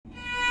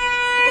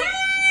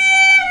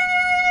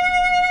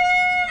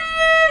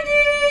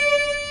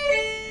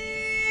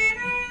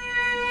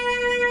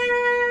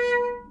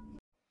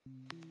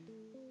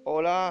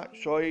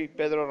soy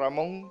Pedro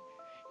Ramón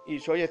y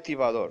soy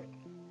estibador.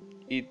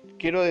 Y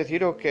quiero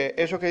deciros que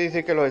eso que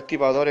dice que los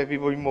estibadores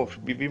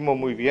vivimos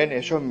muy bien,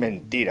 eso es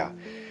mentira.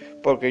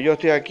 Porque yo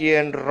estoy aquí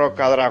en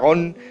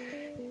Rocadragón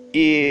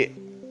y,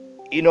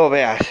 y no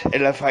veas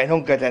el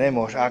faenón que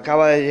tenemos.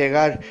 Acaba de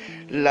llegar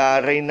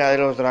la reina de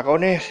los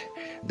dragones,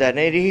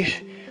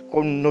 Daenerys,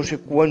 con no sé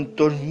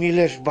cuántos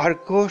miles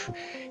barcos,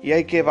 y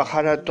hay que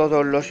bajar a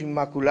todos los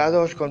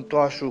Inmaculados con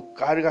todas sus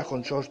cargas,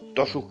 con todos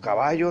sus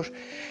caballos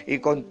y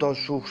con todos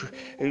sus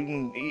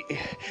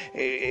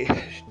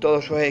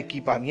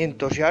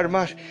equipamientos y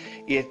armas,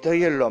 y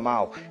estoy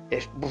enlomado.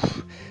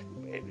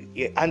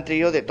 Han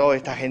traído de toda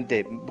esta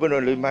gente.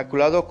 Bueno, los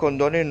Inmaculados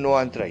condones no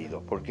han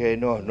traído, porque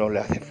no le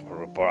hace,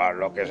 por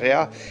lo que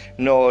sea,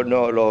 no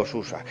los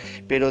usa.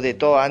 Pero de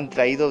todo han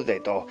traído de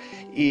todo.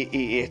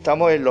 Y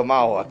estamos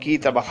enlomados aquí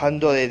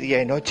trabajando de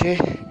día y noche.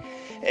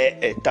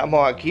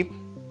 Estamos aquí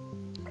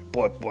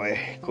pues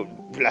con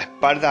la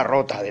espalda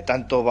rota de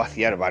tanto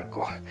vaciar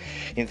barcos.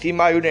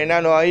 Encima hay un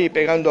enano ahí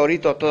pegando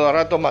gritos todo el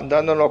rato,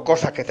 mandándonos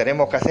cosas que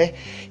tenemos que hacer,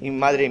 y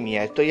madre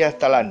mía, estoy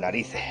hasta las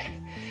narices.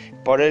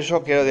 Por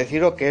eso quiero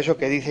deciros que eso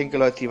que dicen que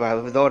los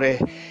estibadores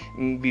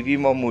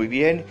vivimos muy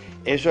bien,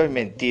 eso es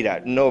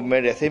mentira. Nos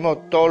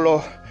merecemos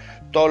todos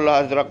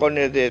los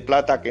dragones de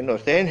plata que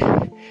nos den.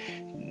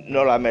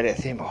 No la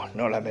merecemos.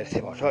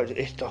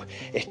 Esto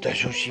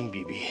es un sin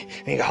vivir.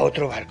 Venga,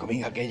 otro barco,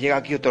 venga, que llega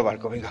aquí otro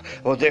barco, venga.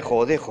 Os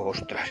dejo,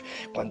 ostras,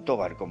 cuánto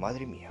barco,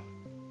 madre mía.